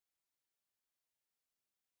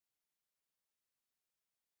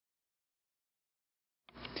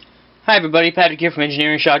Hi everybody, Patrick here from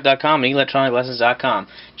EngineeringShock.com and electroniclessons.com.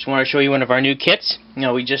 Just want to show you one of our new kits. You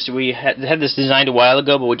know, we had this designed a while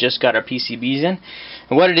ago, but we just got our PCBs in.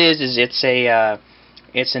 And what it is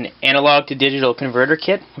it's an analog to digital converter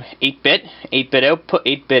kit, 8-bit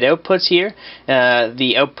outputs here.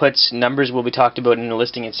 The outputs numbers will be talked about in the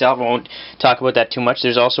listing itself. I won't talk about that too much.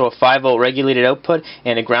 There's also a 5-volt regulated output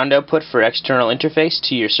and a ground output for external interface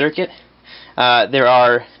to your circuit. There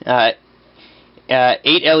are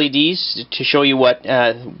 8 LEDs to show you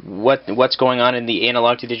what's going on in the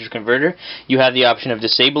analog to digital converter. You have the option of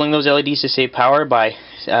disabling those LEDs to save power by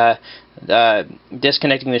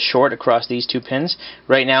disconnecting the short across these two pins.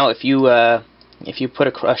 Right now, if you put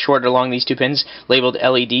a short along these two pins labeled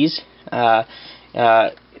LEDs,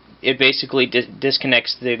 it basically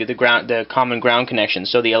disconnects the common ground connection,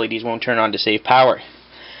 so the LEDs won't turn on to save power.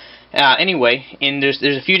 Anyway, there's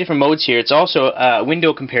a few different modes here. It's also a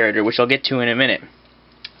window comparator, which I'll get to in a minute.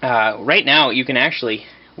 Right now, what you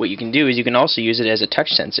can do is you can also use it as a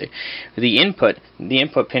touch sensor. The input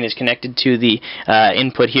pin is connected to the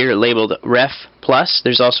input here labeled Ref Plus.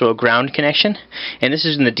 There's also a ground connection, and this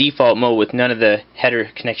is in the default mode with none of the header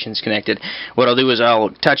connections connected. What I'll do is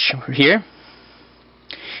I'll touch here,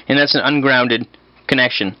 and that's an ungrounded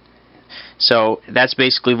connection. So that's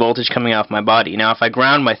basically voltage coming off my body. Now if I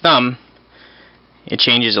ground my thumb, it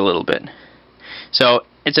changes a little bit. So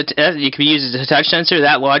you can use it as a touch sensor.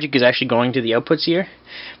 That logic is actually going to the outputs here.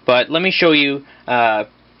 But let me show you a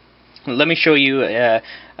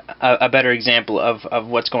better example of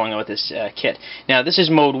what's going on with this kit. Now this is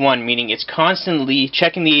mode 1, meaning it's constantly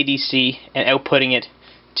checking the ADC and outputting it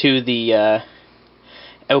to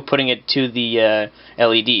the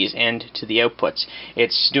LEDs and to the outputs.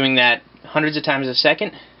 It's doing that hundreds of times a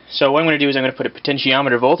second. So what I'm going to do is I'm going to put a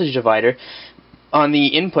potentiometer voltage divider on the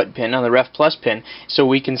input pin, on the Ref Plus pin, so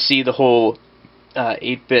we can see the whole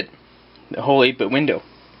 8-bit window.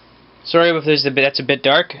 Sorry if that's a bit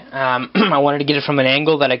dark. I wanted to get it from an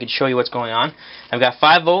angle that I could show you what's going on. I've got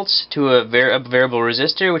 5 volts to a variable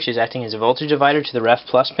resistor, which is acting as a voltage divider to the Ref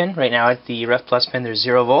Plus pin. Right now at the Ref Plus pin there's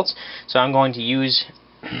 0 volts, so I'm going to use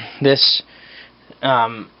this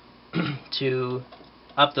to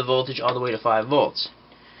up the voltage all the way to 5 volts,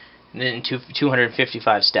 and then to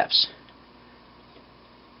 255 steps.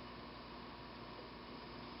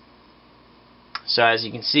 So as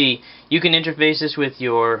you can see, you can interface this with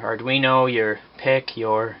your Arduino, your PIC,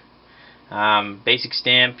 your basic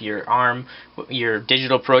stamp, your ARM, your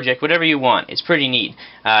digital project, whatever you want. It's pretty neat.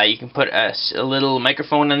 You can put a little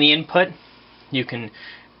microphone on the input. You can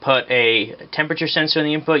put a temperature sensor on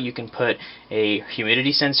the input. You can put a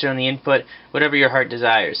humidity sensor on the input. Whatever your heart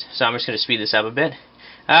desires. So I'm just going to speed this up a bit.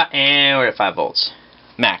 And we're at 5 volts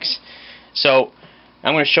max. So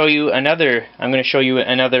I'm going to show you another.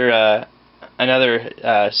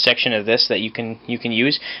 Another section of this that you can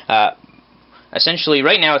use. Essentially,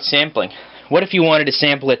 right now it's sampling. What if you wanted to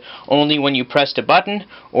sample it only when you pressed a button,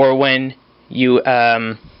 or when you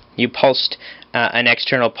pulsed an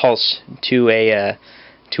external pulse to a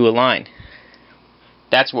line?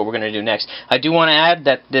 That's what we're going to do next. I do want to add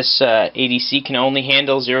that this ADC can only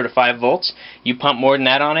handle 0 to 5 volts. You pump more than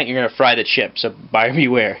that on it, you're going to fry the chip, so buyer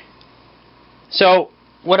beware. So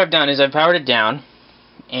what I've done is I've powered it down,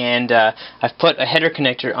 and I've put a header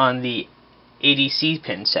connector on the ADC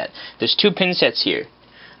pin set. There's 2 pin sets here.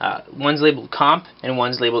 One's labeled comp and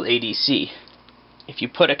one's labeled ADC. If you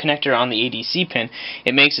put a connector on the ADC pin,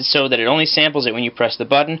 it makes it so that it only samples it when you press the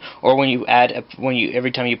button, or when you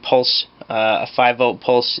every time you pulse a 5-volt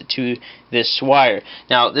pulse to this wire.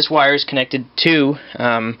 Now this wire is connected to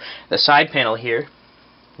the side panel here,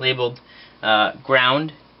 labeled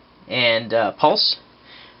ground and pulse.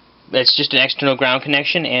 It's just an external ground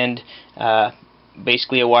connection, and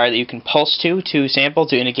basically a wire that you can pulse to sample,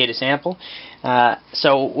 to indicate a sample.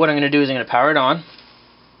 So what I'm going to do is I'm going to power it on,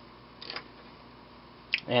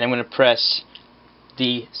 and I'm going to press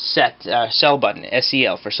the cell button,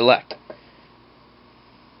 SEL, for select.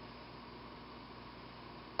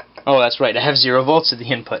 Oh, that's right, I have 0 volts at the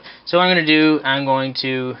input. So what I'm going to do, I'm going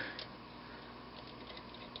to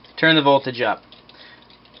turn the voltage up.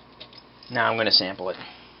 Now I'm going to sample it.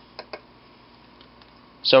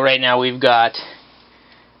 So right now we've got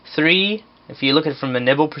 3, if you look at it from a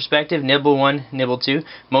nibble perspective, nibble 1, nibble 2,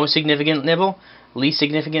 most significant nibble, least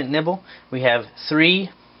significant nibble, we have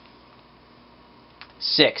 3,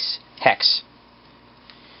 6 hex.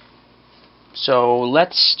 So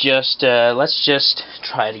let's just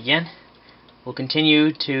try it again. We'll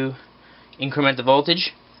continue to increment the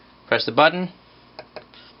voltage. Press the button.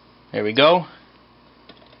 There we go.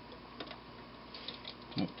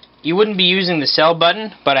 you wouldn't be using the cell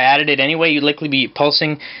button, but I added it anyway. You'd likely be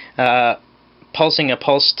pulsing a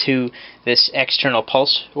pulse to this external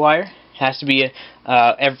pulse wire. It has to be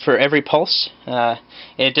for every pulse.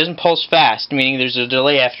 It doesn't pulse fast, meaning there's a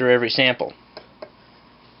delay after every sample.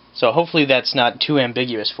 So hopefully that's not too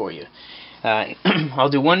ambiguous for you. I'll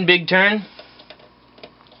do one big turn,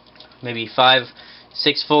 maybe 5-6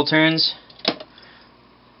 full turns.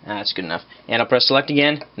 That's good enough. And I'll press select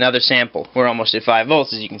again. Another sample. We're almost at 5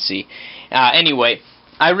 volts, as you can see. Anyway,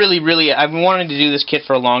 I've been wanting to do this kit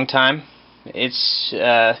for a long time. It's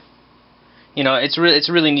you know, it's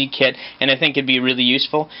a really neat kit, and I think it'd be really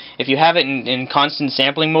useful if you have it in constant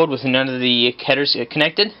sampling mode with none of the headers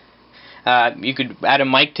connected. You could add a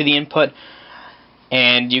mic to the input,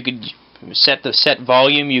 and you could set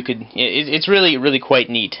volume. It's really quite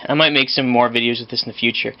neat. I might make some more videos with this in the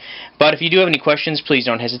future. But if you do have any questions, please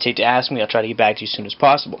don't hesitate to ask me. I'll try to get back to you as soon as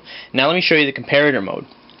possible. Now let me show you the comparator mode.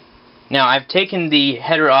 Now I've taken the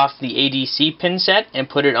header off the ADC pin set and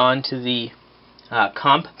put it onto the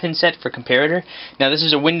comp pin set for comparator. Now this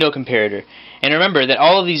is a window comparator, and remember that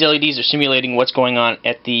all of these LEDs are simulating what's going on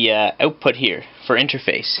at the output here for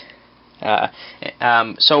interface.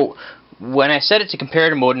 So when I set it to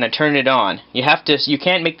comparator mode and I turn it on, you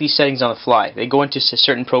can't make these settings on the fly. They go into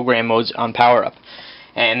certain program modes on power up,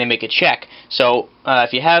 and they make a check. So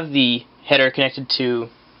if you have the header connected to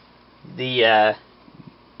the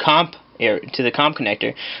comp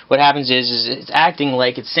connector, what happens is it's acting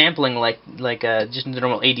like it's sampling like just in the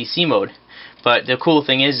normal ADC mode. But the cool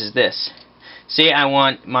thing is this. Say I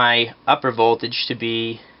want my upper voltage to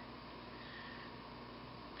be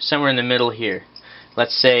somewhere in the middle here.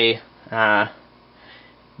 Let's say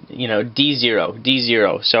you know,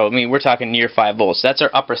 D0. So I mean, we're talking near 5 volts. That's our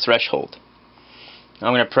upper threshold.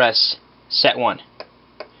 I'm going to press set 1.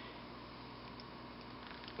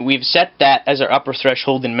 We've set that as our upper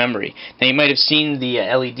threshold in memory. Now you might have seen the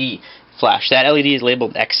LED flash. That LED is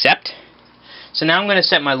labeled accept. So now I'm going to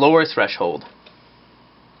set my lower threshold.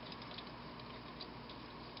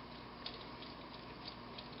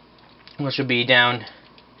 Which will be down,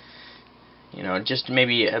 you know, just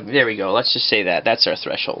maybe there we go. Let's just say that's our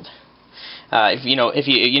threshold. If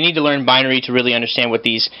you need to learn binary to really understand what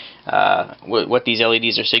these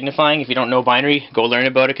LEDs are signifying. If you don't know binary, go learn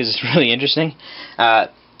about it because it's really interesting.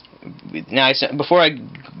 Now, before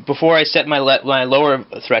I set my lower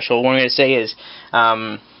threshold, what I'm going to say is,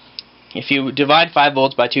 if you divide 5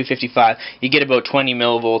 volts by 255, you get about 20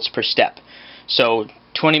 millivolts per step. So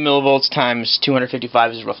 20 millivolts times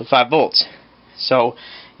 255 is roughly 5 volts. So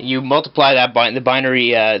you multiply that by the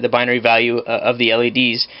binary value of the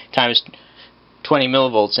LEDs times 20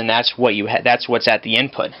 millivolts, and that's what that's what's at the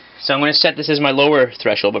input. So I'm going to set this as my lower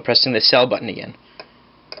threshold by pressing the cell button again.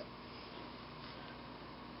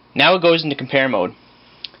 Now it goes into compare mode.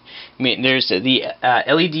 I mean, there's the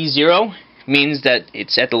LED 0 means that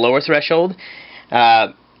it's at the lower threshold.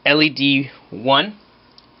 LED 1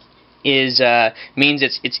 means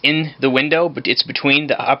it's in the window, but it's between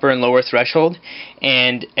the upper and lower threshold.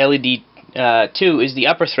 And LED 2 is the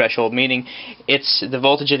upper threshold, meaning the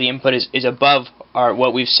voltage of the input is above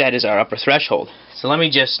what we've set as our upper threshold. So let me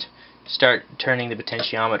just start turning the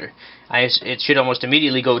potentiometer. It should almost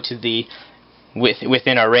immediately go to the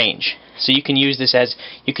within our range. So you can use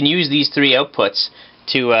these 3 outputs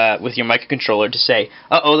to with your microcontroller to say,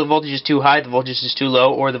 uh-oh, the voltage is too high, the voltage is too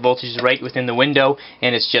low, or the voltage is right within the window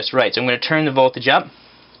and it's just right. So I'm going to turn the voltage up.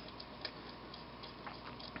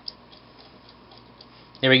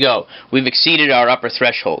 There we go. We've exceeded our upper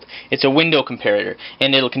threshold. It's a window comparator,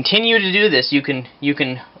 and it'll continue to do this.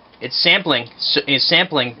 It's sampling,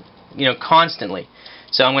 you know, constantly.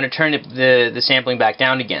 So I'm going to turn the sampling back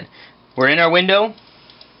down again. We're in our window.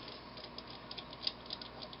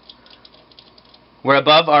 We're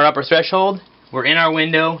above our upper threshold. We're in our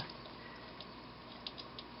window.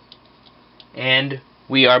 And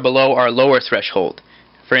we are below our lower threshold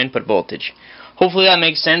for input voltage. Hopefully that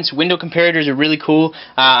makes sense. Window comparators are really cool.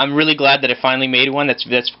 I'm really glad that I finally made one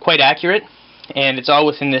that's quite accurate, and it's all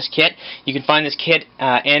within this kit. You can find this kit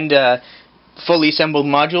and fully assembled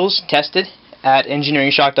modules tested at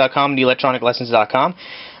engineeringshock.com and electroniclessons.com.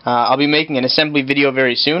 I'll be making an assembly video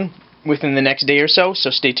very soon, within the next day or so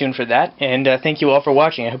stay tuned for that. And thank you all for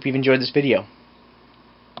watching. I hope you've enjoyed this video.